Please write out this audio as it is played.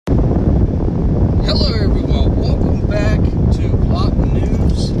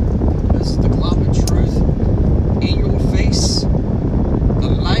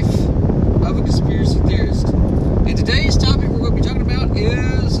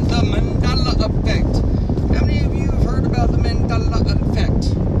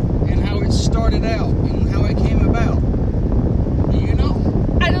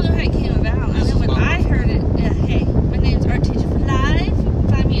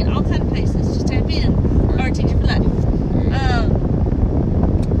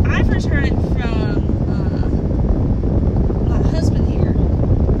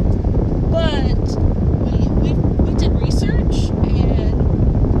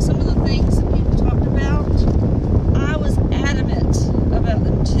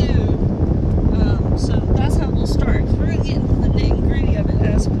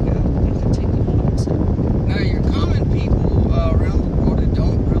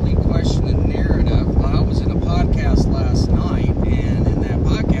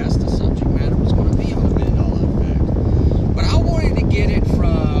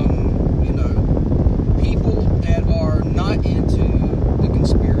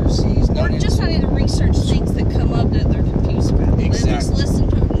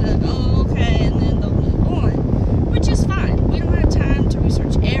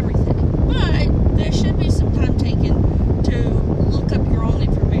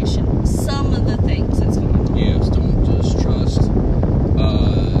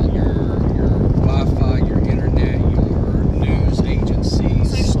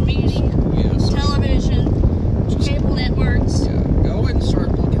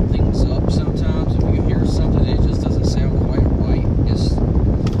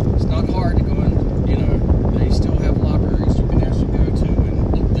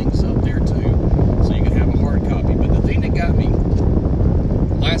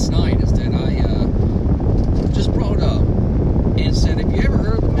last night is that I just brought up and said, have you ever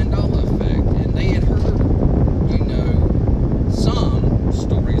heard of the Mandela effect? And they had heard, some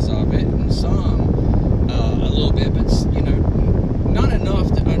stories of it and some a little bit, but, not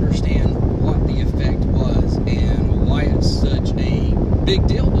enough to understand what the effect was and why it's such a big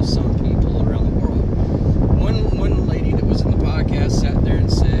deal to some people around the world. One lady that was in the podcast sat there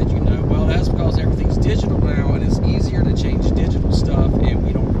and said, well, that's because everything's digital now and it's easier to change digital stuff and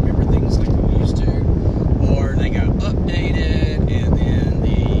we don't remember things like we used to. Or they got updated and then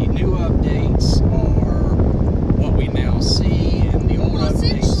the new updates are what we now see and the old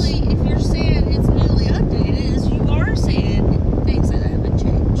updates. Essentially, if you're saying it's newly updated, is you are saying things that haven't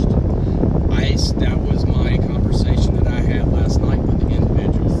changed. That was my conversation that I had last night with the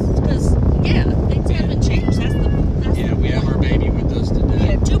individual. Because, things haven't changed. We have our baby with us today. We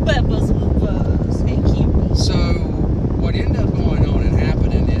have 2 Peppers with us. Hey, cute. So, what ended up going on and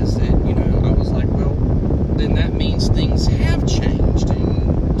happening is that, I was like, well, then that means things have changed.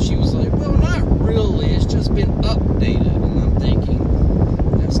 And she was like, well, not really. It's just been updated. And I'm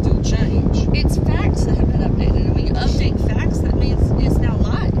thinking, that's still change. It's facts that have been updated. And when you update facts, that means it's now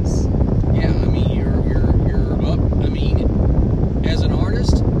lies. Yeah, you're up. As an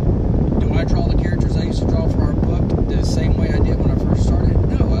artist, do I draw the characters I used to draw for our book the same way I did when I first started?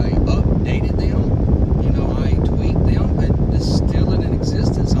 No, I updated them. I tweaked them, but it's still in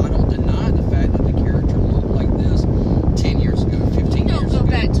existence. I don't deny the fact that the character looked like this 10 years ago, 15 years ago. Don't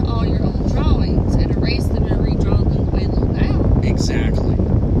go back to all your old drawings and erase them and redraw them the way they look now. Exactly.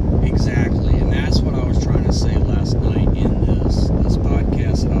 And that's what I was trying to say last night in this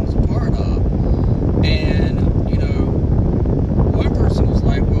podcast that I was a part of. And, one person was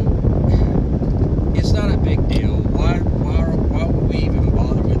like, well, it's not a big deal. Why would we even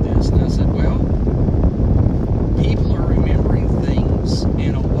bother with this? And I said, well, people are remembering things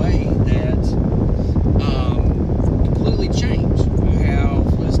in a way that completely changed.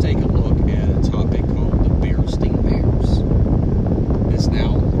 Let's take a look at a topic called the Berenstain Bears. It's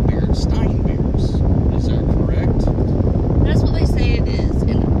now the Berenstain Bears. Is that correct? That's what they say it is.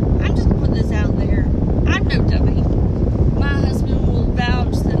 And I'm just going to put this out there. I'm no dummy. My husband will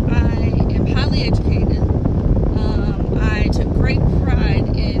vouch that I am highly educated. I took great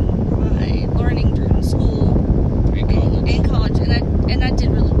pride in my learning during school In college. and I did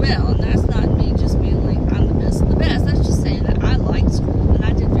really well. And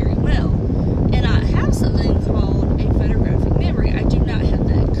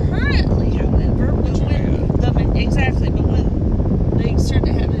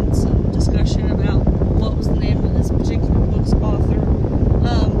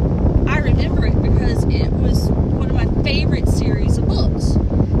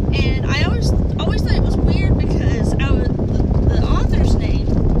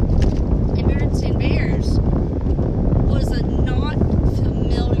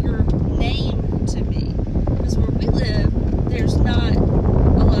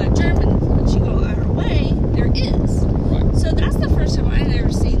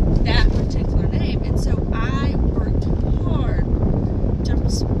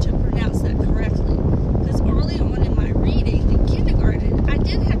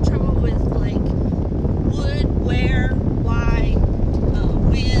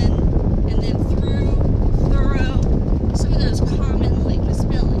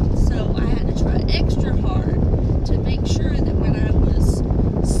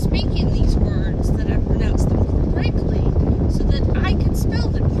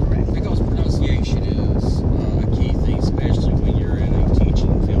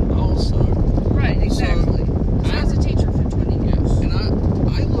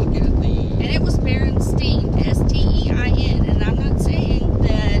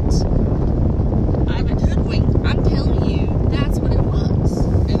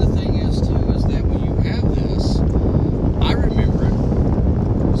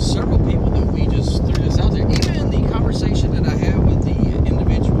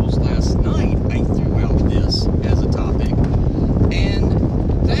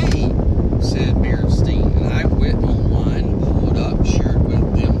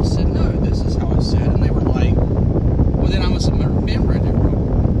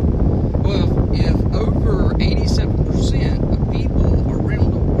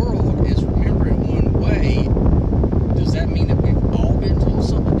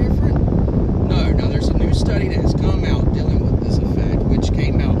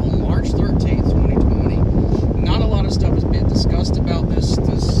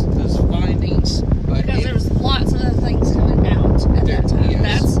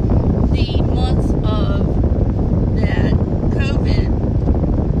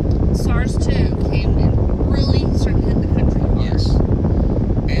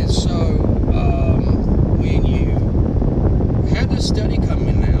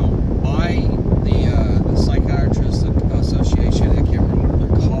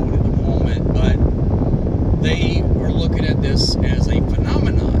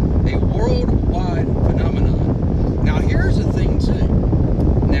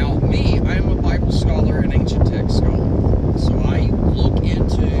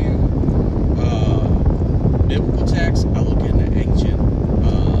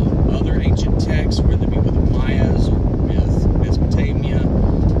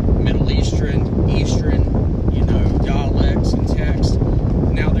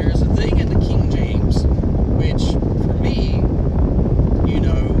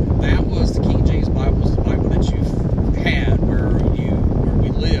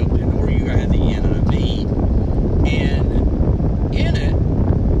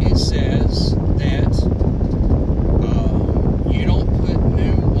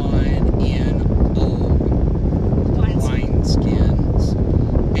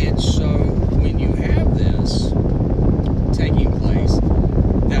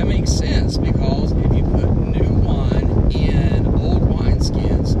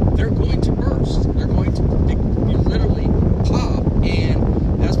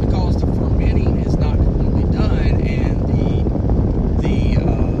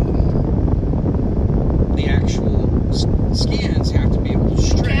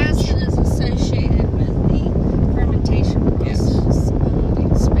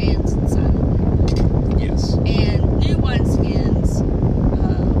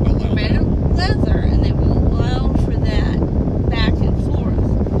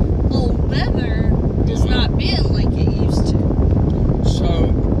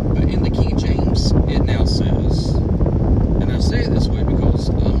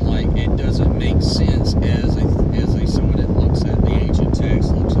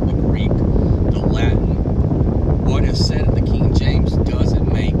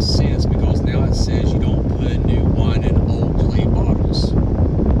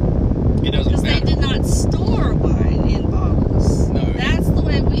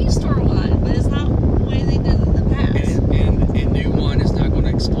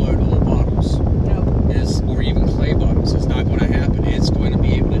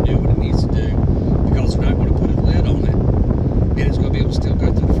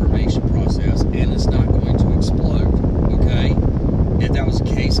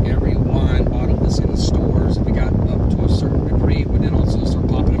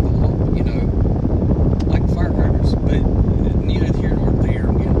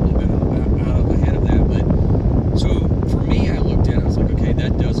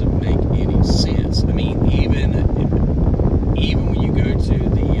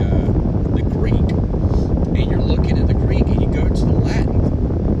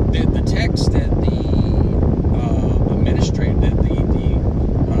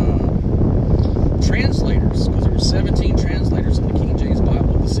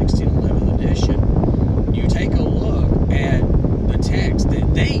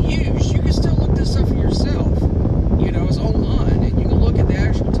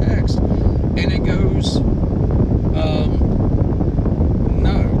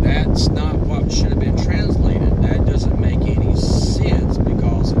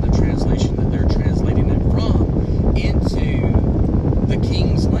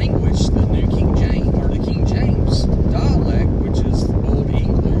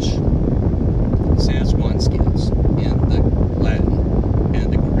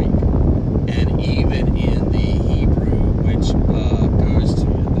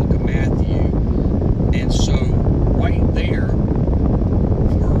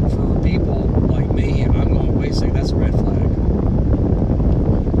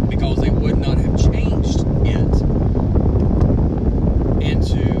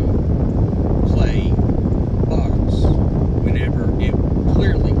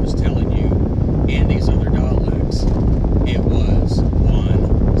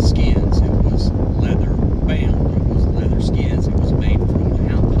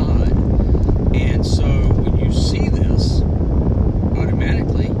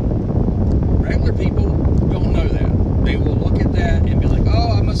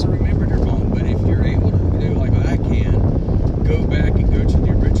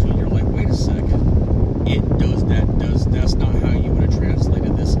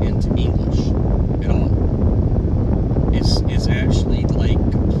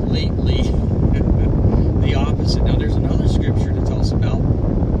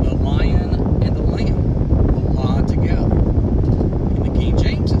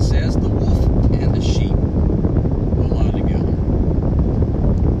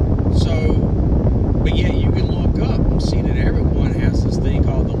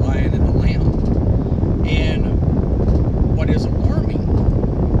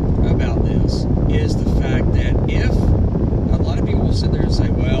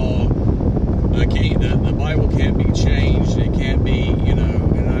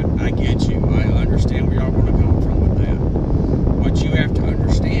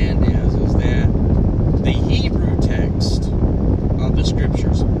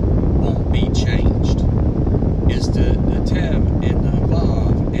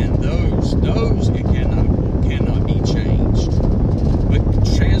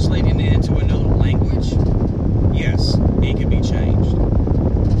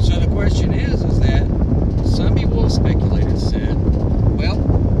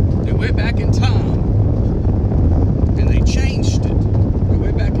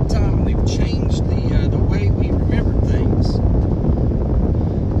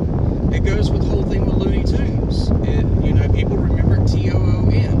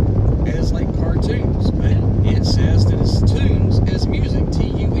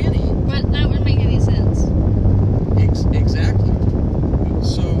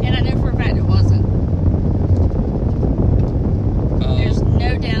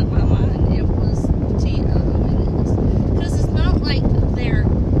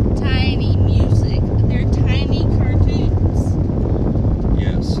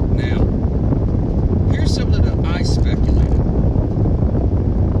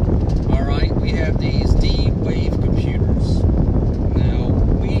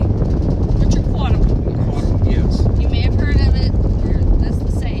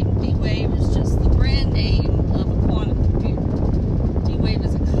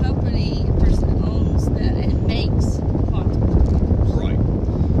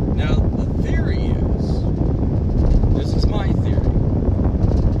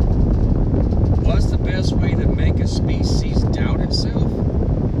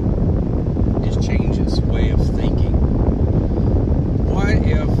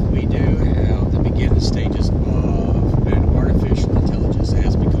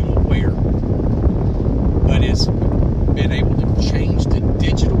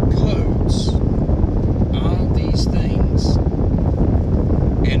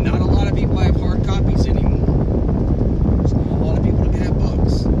And not a lot of people have hard copies anymore. There's not a lot of people that have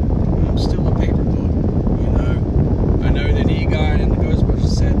books. I'm still a paper book, you know. I know that EGOT and the Ghostbusters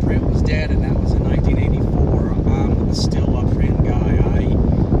said print was dead, and that was in 1984. I'm still a print guy.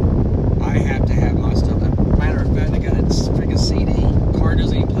 I have to have my stuff. Matter of fact, I got a freaking CD. Car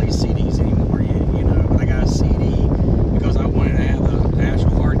doesn't even play CDs anymore yet, you know. But I got a CD because I wanted to have the actual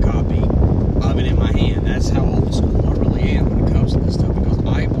hard copy of it in my hand. That's how old school I really am when it comes to this stuff, because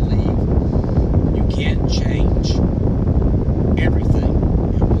I believe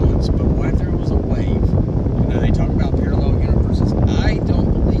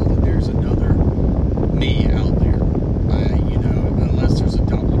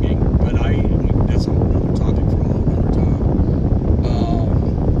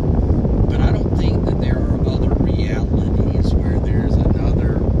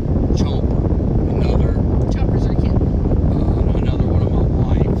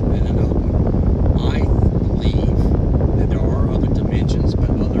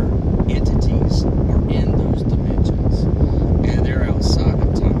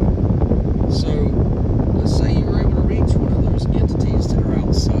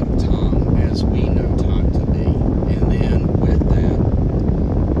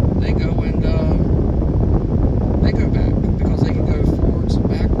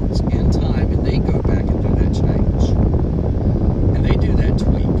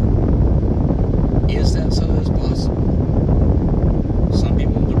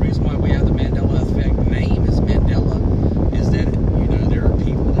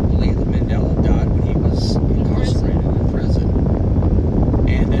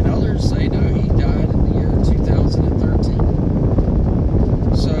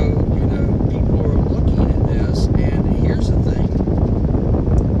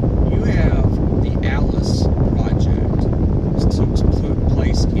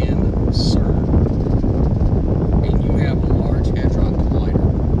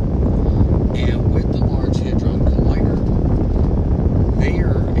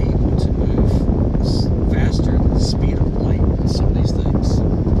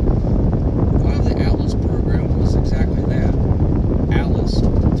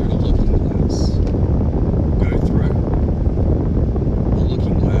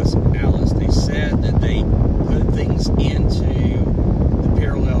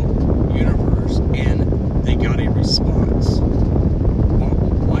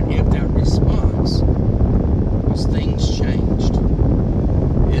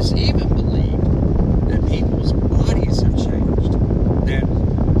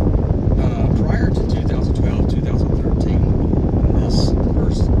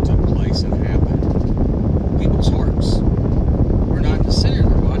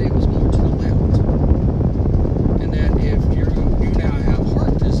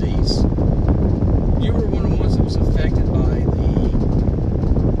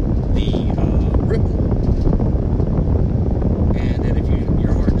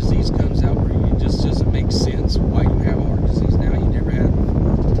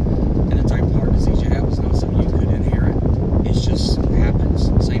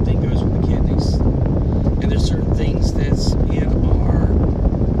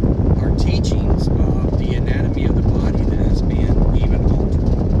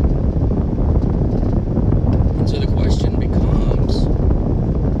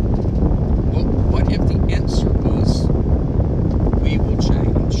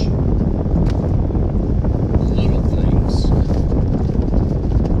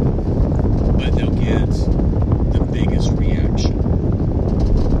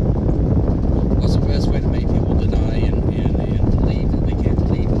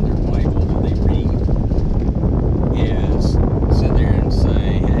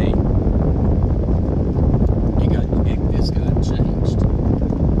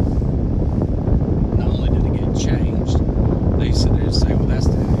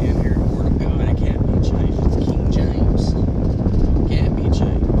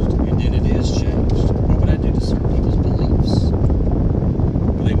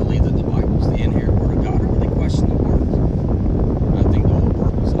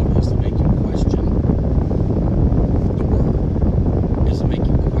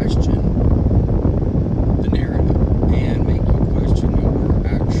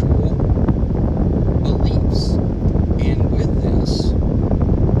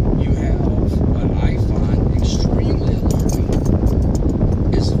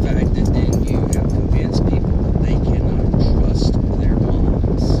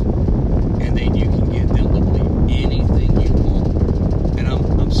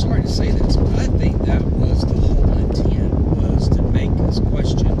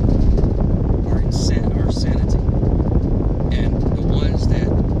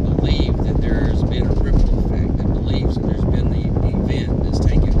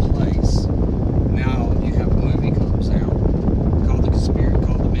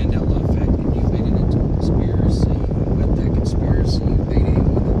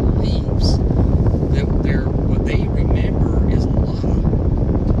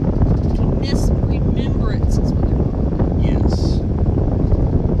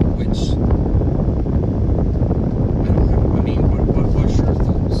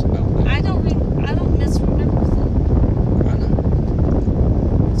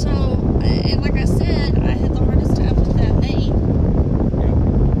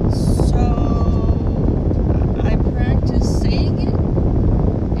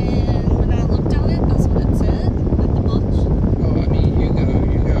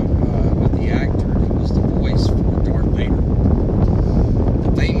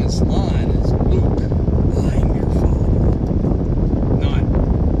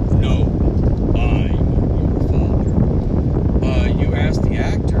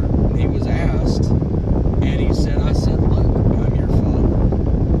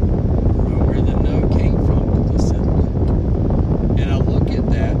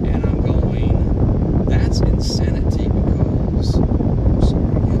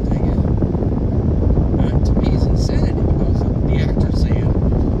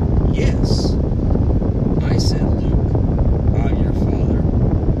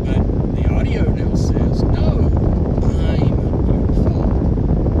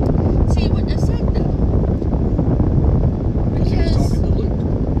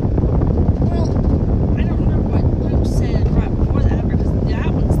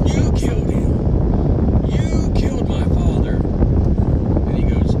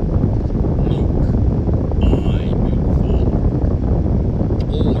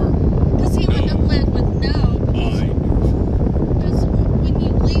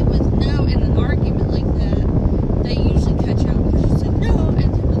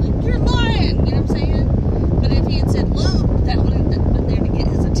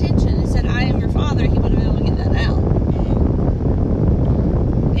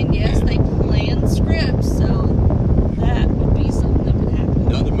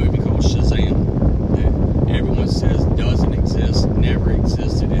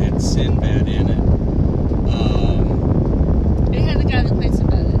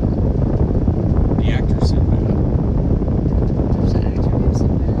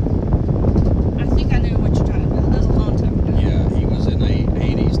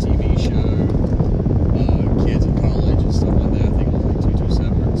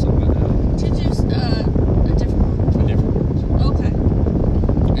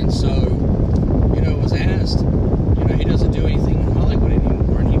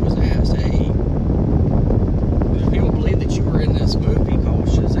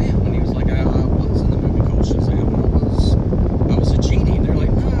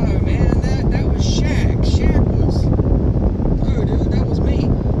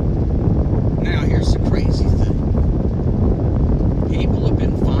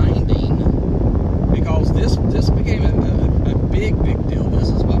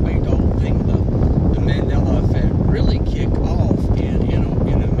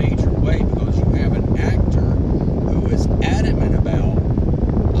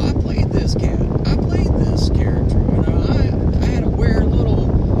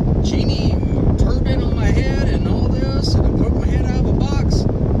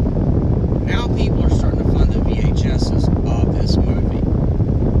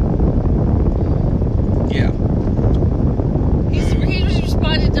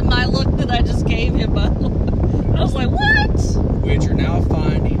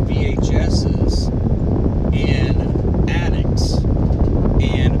finding VHSs in attics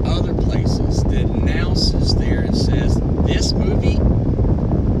and other places that now sits there and says, this movie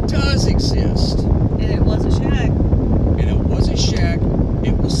does exist. And it was a shack. And it wasn't Shaq,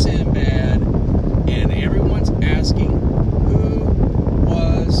 it was Sinbad. And everyone's asking, who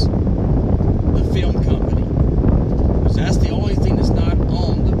was the film company? Because that's the only thing that's not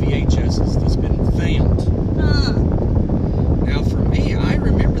on the VHSs that's been found. Huh. Now, for me, I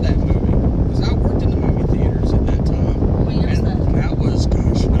remember that movie because I worked in the movie theaters at that time. What year was that? And that was,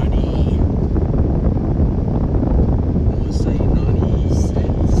 gosh, 90. Let's say 96,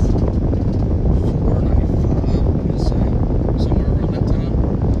 94, 95. I'm gonna say somewhere around that time.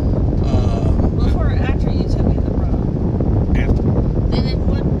 Before or after you took me to the prom? After. Then it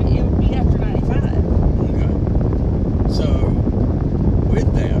would be after 95. Okay. So, with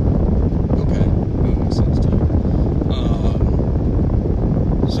that, okay, that makes sense too.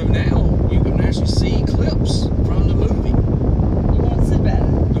 So now you can actually see clips from the movie, You want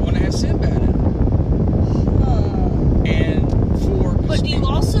Sinbad? the one that has Sinbad in it. Huh. And for But do you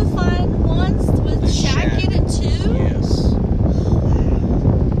also find ones with The Shaq Shaq. in it too? Yes.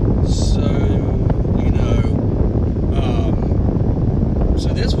 So, you know, so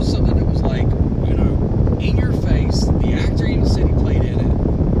this was something that was like, you know, in your face. The actor even said he played in it.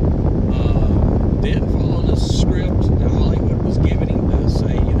 Didn't follow the script that Hollywood was giving him to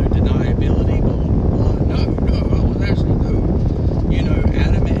say, you know, deniability, blah, blah, blah. No, I was actually, you know,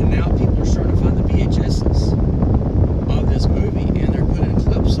 adamant. And now people are starting to find the VHSs of this movie, and they're putting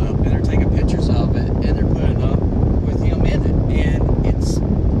clips up, and they're taking pictures of it, and they're putting it up with him in it. And it's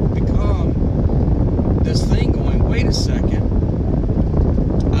become this thing going, wait a second,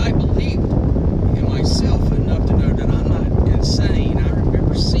 I believe in myself enough to know that I'm not insane. I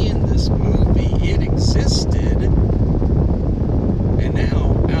remember seeing this movie. It existed. And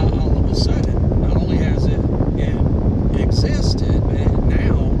now, all of a sudden, not only has it existed, but it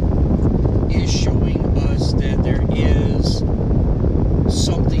now is showing us that there is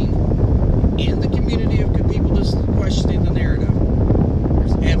something in the community of people just questioning the narrative.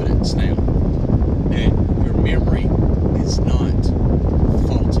 There's evidence now.